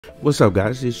What's up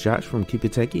guys, it's Josh from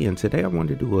KeepItTechie, and today I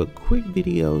wanted to do a quick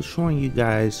video showing you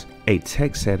guys a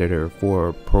text editor for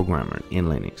a programmer in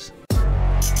Linux.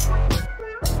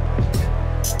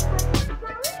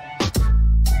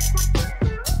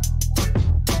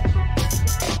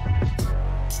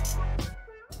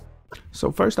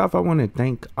 So first off, I want to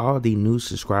thank all the new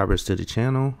subscribers to the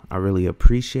channel. I really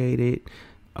appreciate it.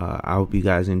 I hope you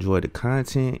guys enjoy the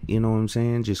content, you know what I'm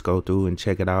saying? Just go through and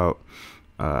check it out.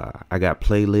 I got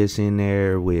playlists in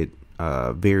there with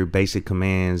very basic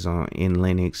commands in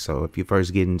Linux. So if you're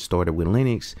first getting started with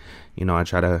Linux, you know, I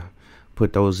try to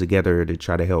put those together to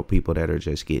try to help people that are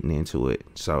just getting into it.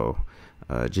 So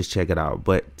just check it out.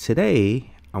 But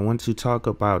today I want to talk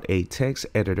about a text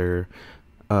editor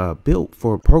built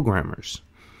for programmers.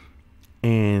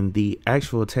 And the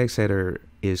actual text editor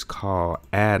is called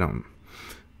Atom.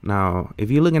 Now,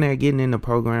 if you're looking at getting into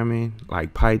programming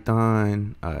like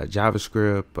Python,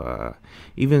 JavaScript,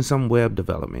 even some web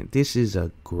development, this is a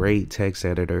great text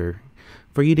editor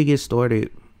for you to get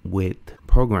started with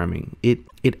programming. It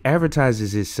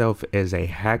advertises itself as a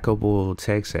hackable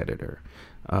text editor.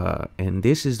 And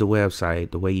this is the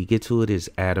website. The way you get to it is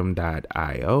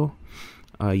atom.io.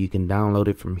 You can download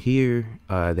it from here.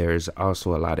 There's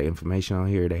also a lot of information on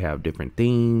here. They have different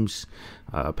themes,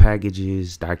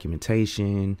 packages,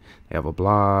 documentation. They have a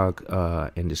blog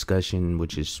and discussion,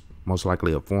 which is most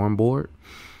likely a forum board.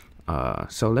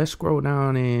 So let's scroll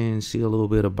down and see a little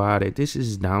bit about it. This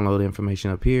is download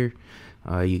information up here.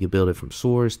 You can build it from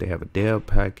source. They have a dev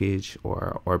package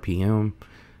or RPM.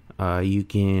 You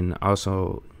can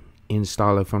also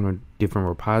install it from different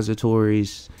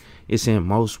repositories. It's in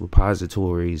most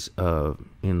repositories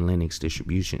in Linux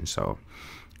distribution. So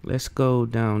let's go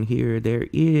down here. There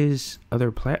is other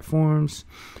platforms,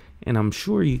 and I'm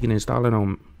sure you can install it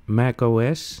on Mac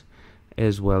OS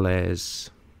as well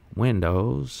as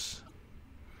Windows.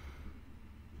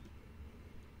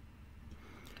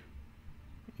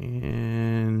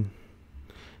 And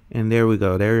there we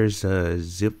go. There's a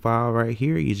zip file right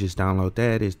here. You just download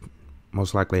that. It's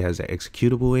most likely has an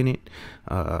executable in it,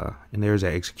 and there's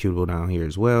an executable down here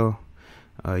as well.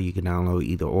 You can download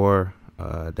either or.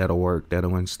 That'll work.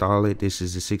 That'll install it. This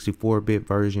is the 64-bit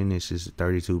version. This is the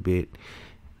 32-bit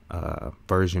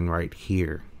version right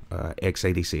here,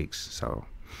 x86. So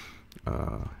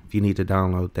if you need to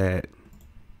download that,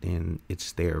 then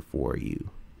it's there for you.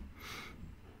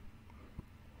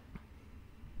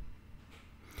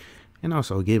 And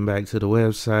also, getting back to the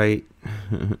website,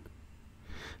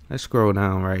 let's scroll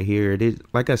down right here. It is,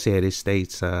 like I said, it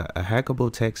states a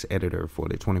hackable text editor for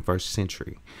the 21st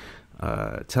century.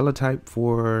 Teletype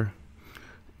for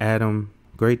Atom.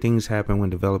 Great things happen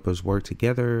when developers work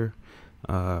together,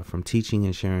 from teaching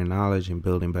and sharing knowledge and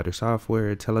building better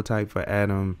software. Teletype for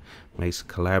Atom makes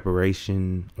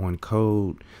collaboration on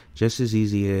code just as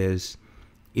easy as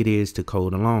it is to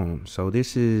code alone. So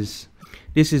this is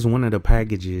one of the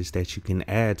packages that you can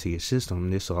add to your system.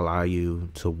 This will allow you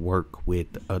to work with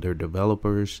other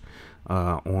developers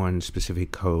on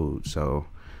specific code. So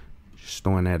just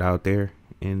throwing that out there.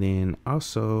 And then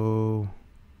also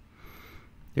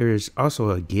there's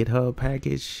also a GitHub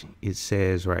package. It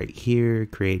says right here,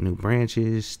 create new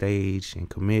branches, stage and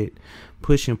commit,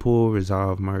 push and pull,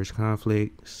 resolve merge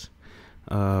conflicts,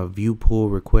 view pull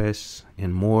requests,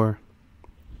 and more,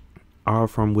 all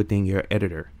from within your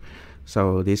editor.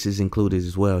 So this is included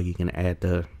as well. You can add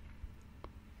the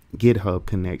GitHub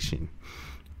connection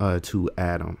to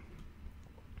Atom.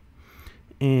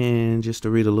 And just to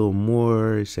read a little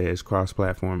more, it says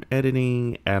cross-platform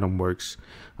editing. Atom works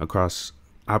across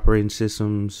operating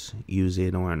systems. Use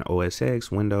it on OS X,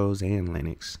 Windows, and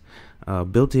Linux.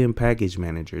 Built-in package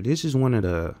manager. This is one of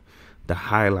the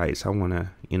highlights I want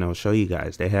to show you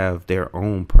guys. They have their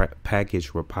own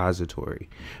package repository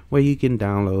where you can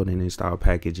download and install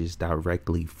packages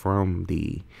directly from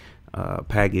the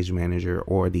package manager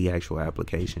or the actual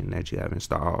application that you have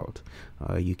installed.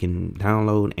 You can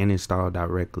download and install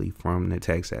directly from the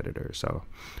text editor, so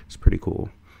it's pretty cool.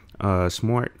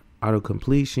 Smart auto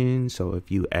completion. So if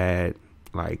you add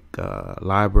like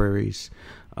libraries,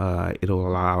 it'll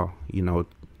allow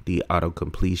the auto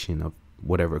completion of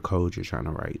whatever code you're trying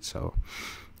to write. So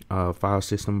file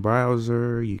system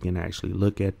browser, you can actually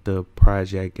look at the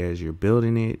project as you're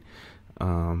building it.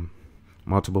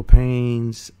 Multiple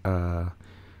panes, find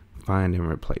and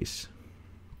replace.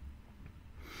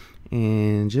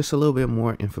 And just a little bit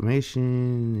more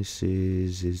information. This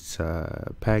is its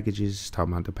packages,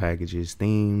 talking about the packages,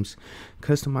 themes,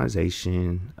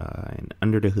 customization, and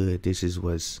under the hood, this is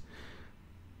what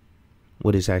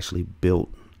is actually built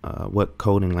what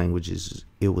coding languages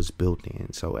it was built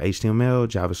in. So HTML,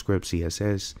 JavaScript,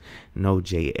 CSS,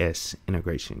 Node.js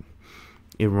integration.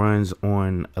 It runs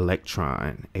on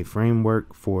Electron, a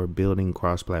framework for building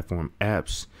cross-platform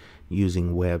apps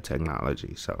using web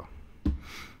technology. So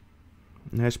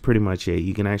that's pretty much it.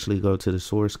 You can actually go to the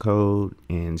source code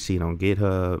and see it on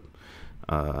GitHub.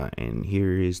 And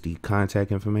here is the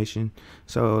contact information.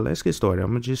 So let's get started. I'm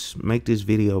gonna just make this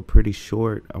video pretty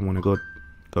short. I want to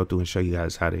go through and show you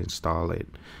guys how to install it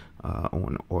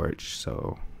on Orch.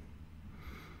 So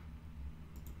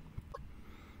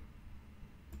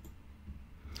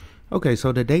okay,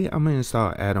 so today I'm gonna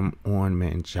install Atom on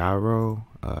Manjaro.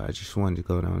 I just wanted to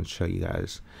go down and show you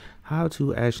guys how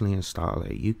to actually install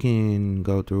it. You can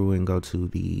go through and go to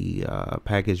the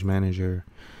package manager.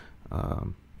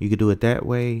 You could do it that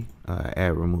way,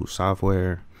 add remove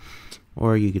software,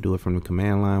 or you could do it from the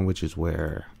command line, which is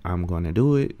where I'm going to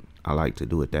do it. I like to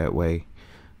do it that way.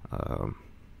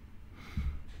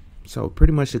 So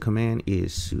pretty much the command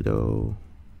is sudo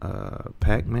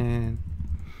pacman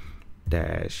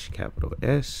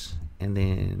 -S and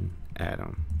then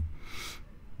Atom.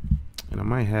 And I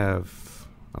might have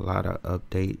a lot of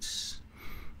updates.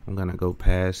 I'm gonna go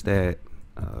past that.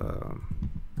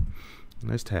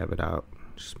 Let's tab it out.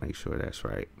 Just make sure that's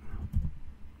right.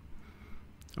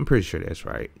 I'm pretty sure that's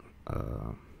right.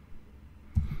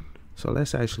 So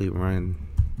let's actually run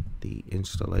the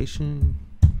installation.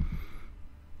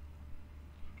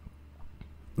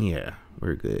 Yeah,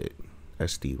 we're good.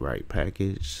 That's the right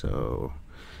package. So,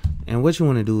 and what you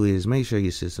want to do is make sure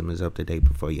your system is up to date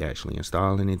before you actually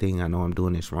install anything. I know I'm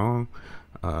doing this wrong,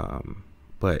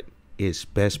 but it's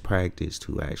best practice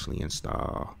to actually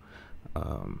install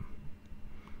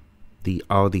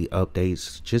all the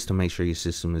updates just to make sure your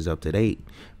system is up to date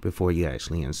before you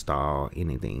actually install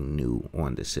anything new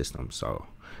on the system. So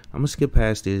I'm gonna skip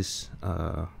past this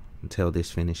until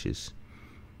this finishes,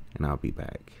 and I'll be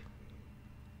back.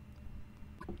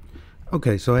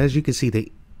 Okay, so as you can see,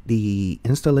 the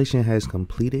installation has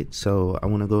completed. So I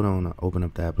want to go down and open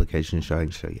up the application so I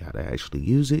can show you how to actually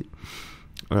use it.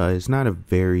 It's not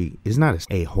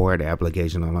a hard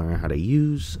application to learn how to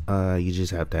use. You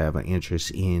just have to have an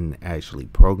interest in actually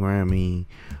programming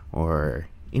or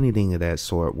anything of that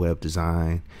sort, web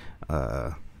design.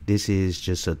 This is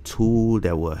just a tool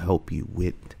that will help you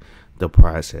with the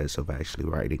process of actually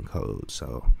writing code.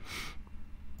 So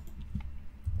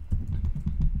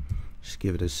just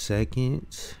give it a second.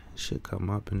 It should come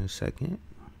up in a second.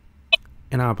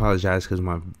 And I apologize because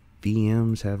my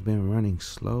VMs have been running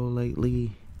slow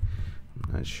lately.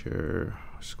 I'm not sure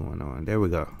what's going on. There we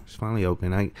go. It's finally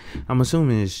open. I'm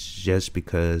assuming it's just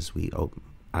because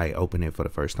I opened it for the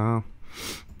first time.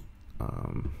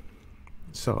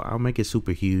 So I'll make it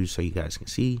super huge so you guys can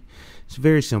see. It's a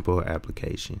very simple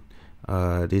application.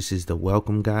 This is the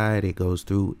welcome guide. It goes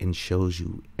through and shows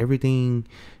you everything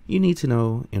you need to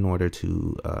know in order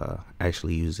to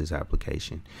actually use this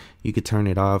application. You could turn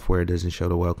it off where it doesn't show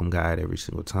the welcome guide every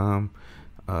single time.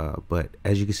 But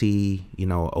as you can see,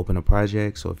 open a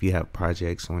project. So if you have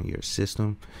projects on your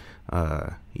system,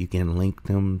 you can link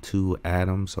them to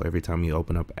Atom. So every time you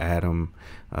open up Atom,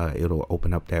 it'll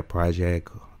open up that project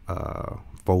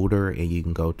folder, and you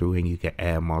can go through and you can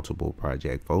add multiple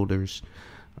project folders.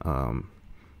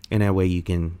 And that way you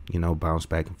can, bounce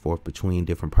back and forth between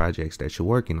different projects that you're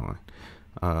working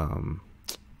on.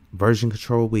 Version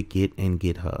control with Git and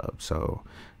GitHub. So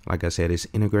like I said, it's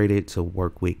integrated to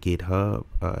work with GitHub.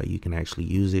 You can actually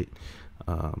use it,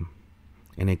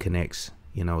 and it connects,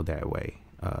 that way.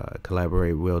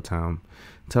 Collaborate real-time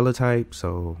teletype,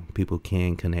 so people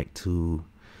can connect to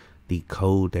the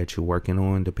code that you're working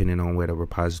on depending on where the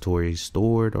repository is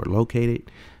stored or located.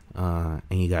 And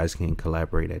you guys can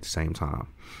collaborate at the same time.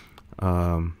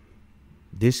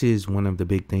 This is one of the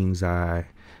big things I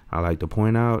like to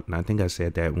point out, and I think I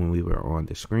said that when we were on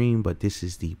the screen, but this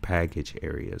is the package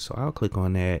area. So I'll click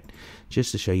on that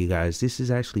just to show you guys this is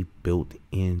actually built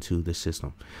into the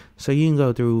system. So you can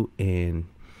go through, and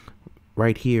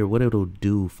right here, what it'll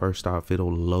do, first off,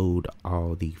 it'll load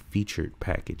all the featured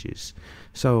packages.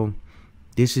 So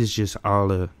this is just all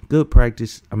the good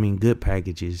packages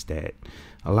that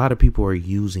a lot of people are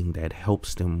using that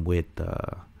helps them with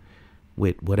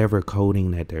whatever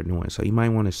coding that they're doing. So you might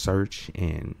want to search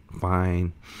and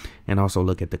find, and also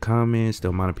look at the comments, the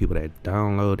amount of people that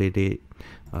downloaded it.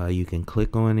 You can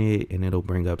click on it and it'll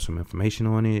bring up some information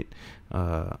on it,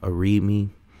 a README,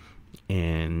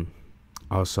 and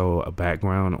also a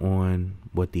background on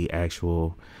what the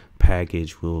actual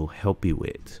package will help you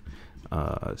with.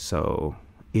 So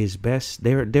it's best,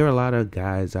 there are a lot of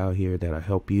guides out here that'll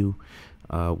help you.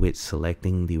 with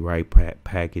selecting the right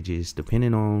packages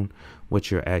depending on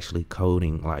what you're actually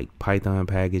coding, like Python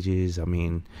packages. I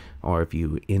mean, or if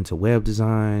you into web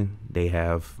design, they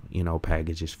have, you know,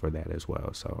 packages for that as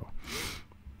well. So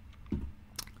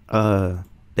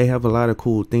they have a lot of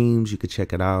cool themes. You could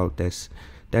check it out. That's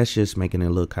just making it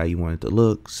look how you want it to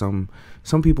look. Some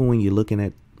people, when you're looking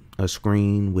at a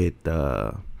screen with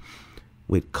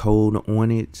code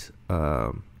on it,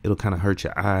 it'll kind of hurt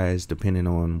your eyes depending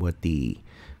on what the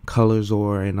colors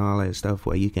are and all that stuff.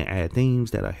 Where you can add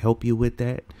themes that'll help you with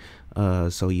that,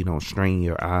 so you don't strain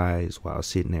your eyes while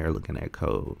sitting there looking at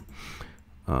code.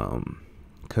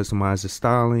 Customize the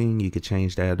styling. You can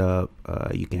change that up.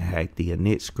 You can hack the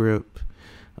init script.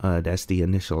 That's the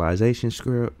initialization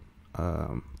script.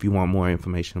 If you want more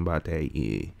information about that,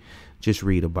 you just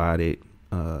read about it.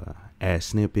 Add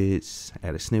snippets,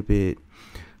 add a snippet,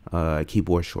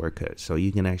 keyboard shortcuts, so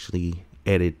you can actually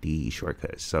edit the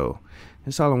shortcuts. So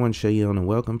that's all I want to show you on the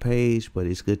welcome page, but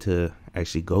it's good to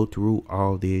actually go through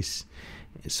all this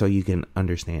so you can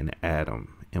understand the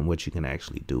Atom and what you can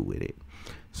actually do with it.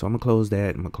 So I'm gonna close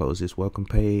that. I'm gonna close this welcome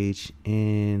page,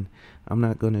 and I'm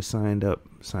not gonna sign up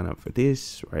for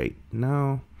this right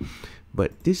now,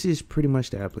 but this is pretty much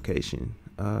the application.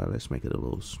 Let's make it a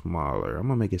little smaller. I'm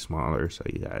gonna make it smaller so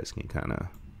you guys can kind of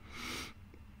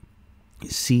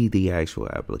see the actual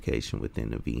application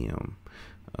within the VM.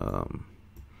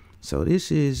 So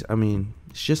this is, I mean,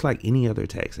 it's just like any other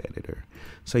text editor.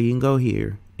 So you can go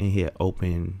here and hit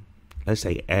open, let's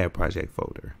say add project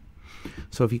folder.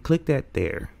 So if you click that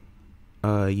there,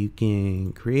 you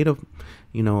can create a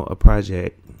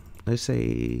project. Let's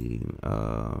say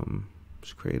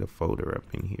let's create a folder up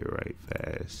in here right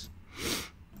fast.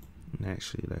 And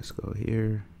actually, let's go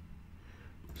here,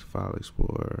 File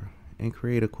Explorer, and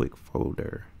create a quick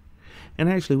folder. And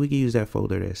actually, we can use that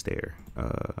folder that's there,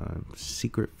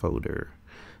 secret folder.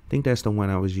 I think that's the one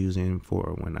I was using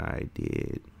for when I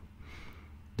did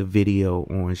the video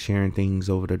on sharing things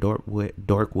over the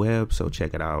dark web. So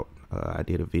check it out. I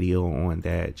did a video on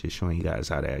that, just showing you guys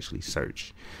how to actually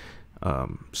search.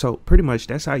 So pretty much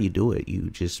that's how you do it. You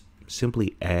just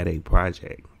simply add a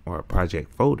project or a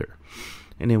project folder.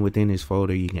 And then within this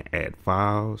folder, you can add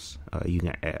files. You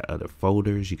can add other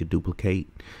folders. You can duplicate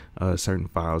certain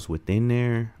files within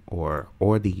there, or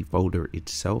the folder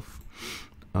itself.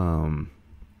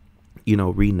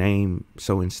 Rename.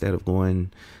 So instead of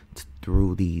going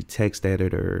through the text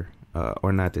editor,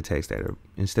 or not the text editor,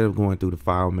 instead of going through the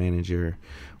file manager,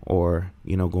 or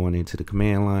going into the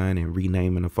command line and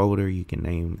renaming a folder, you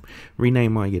can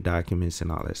rename all your documents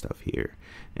and all that stuff here.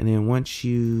 And then once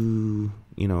you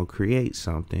create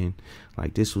something,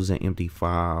 like this was an empty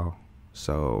file,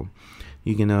 so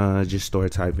you can just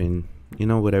start typing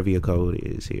whatever your code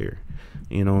is here,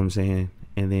 you know what I'm saying.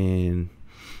 And then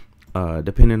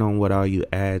depending on what all you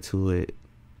add to it,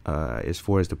 as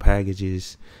far as the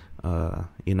packages,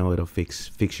 it'll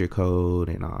fix your code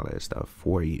and all that stuff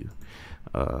for you.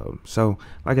 So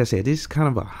like I said, this is kind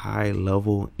of a high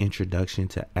level introduction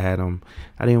to Atom.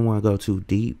 I didn't want to go too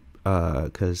deep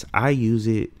because I use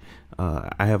it.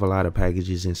 I have a lot of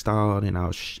packages installed, and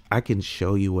I can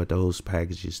show you what those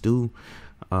packages do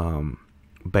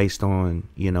based on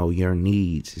your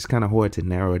needs. It's kind of hard to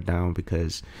narrow it down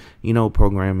because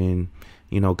programming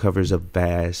covers a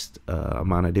vast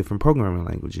amount of different programming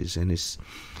languages, and it's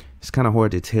kind of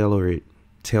hard to tailor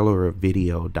a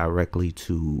video directly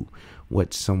to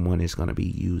what someone is going to be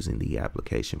using the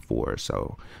application for.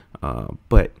 So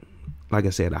but like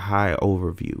I said, a high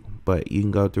overview, but you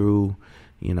can go through,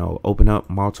 open up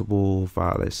multiple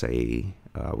files. Let's say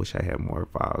I wish I had more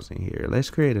files in here. Let's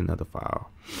create another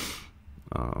file.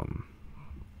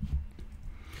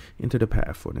 Enter the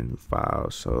path for the new file.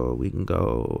 So we can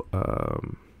go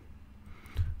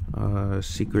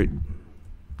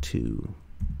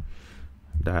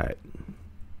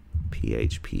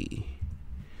secret2.php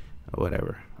or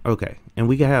whatever. Okay, and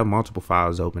we can have multiple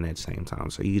files open at the same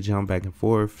time, so you can jump back and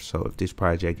forth. So if this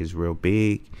project is real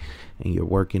big and you're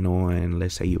working on,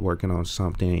 let's say you're working on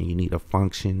something and you need a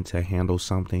function to handle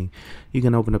something, you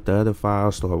can open up the other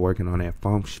file, start working on that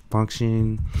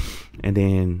function, and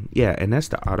then and that's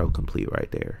the autocomplete right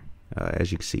there.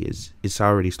 As you can see, it's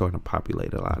already starting to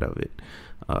populate a lot of it.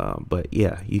 But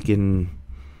yeah, you can,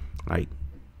 like,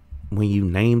 when you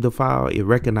name the file, it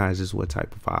recognizes what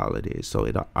type of file it is, so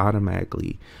it'll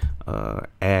automatically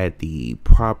add the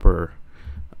proper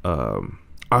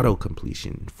auto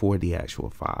completion for the actual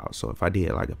file. So if I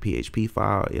did like a PHP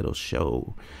file, it'll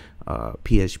show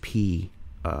PHP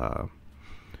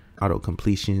auto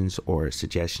completions or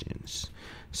suggestions.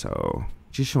 So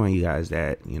just showing you guys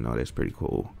that, that's pretty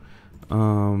cool.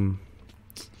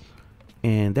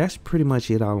 And that's pretty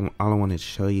much it. All I wanted to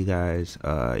show you guys.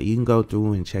 You can go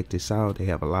through and check this out. They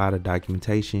have a lot of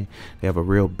documentation. They have a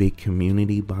real big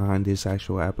community behind this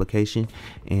actual application.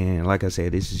 And like I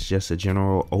said, this is just a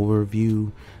general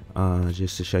overview,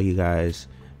 just to show you guys,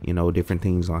 you know, different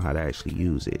things on how to actually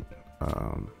use it,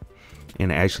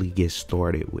 and actually get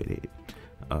started with it.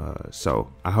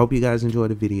 So I hope you guys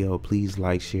enjoyed the video. Please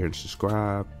like, share, and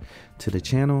subscribe to the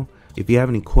channel. If you have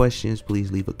any questions,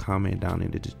 please leave a comment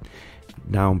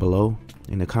down below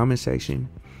in the comment section.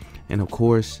 And of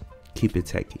course, keep it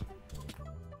techie.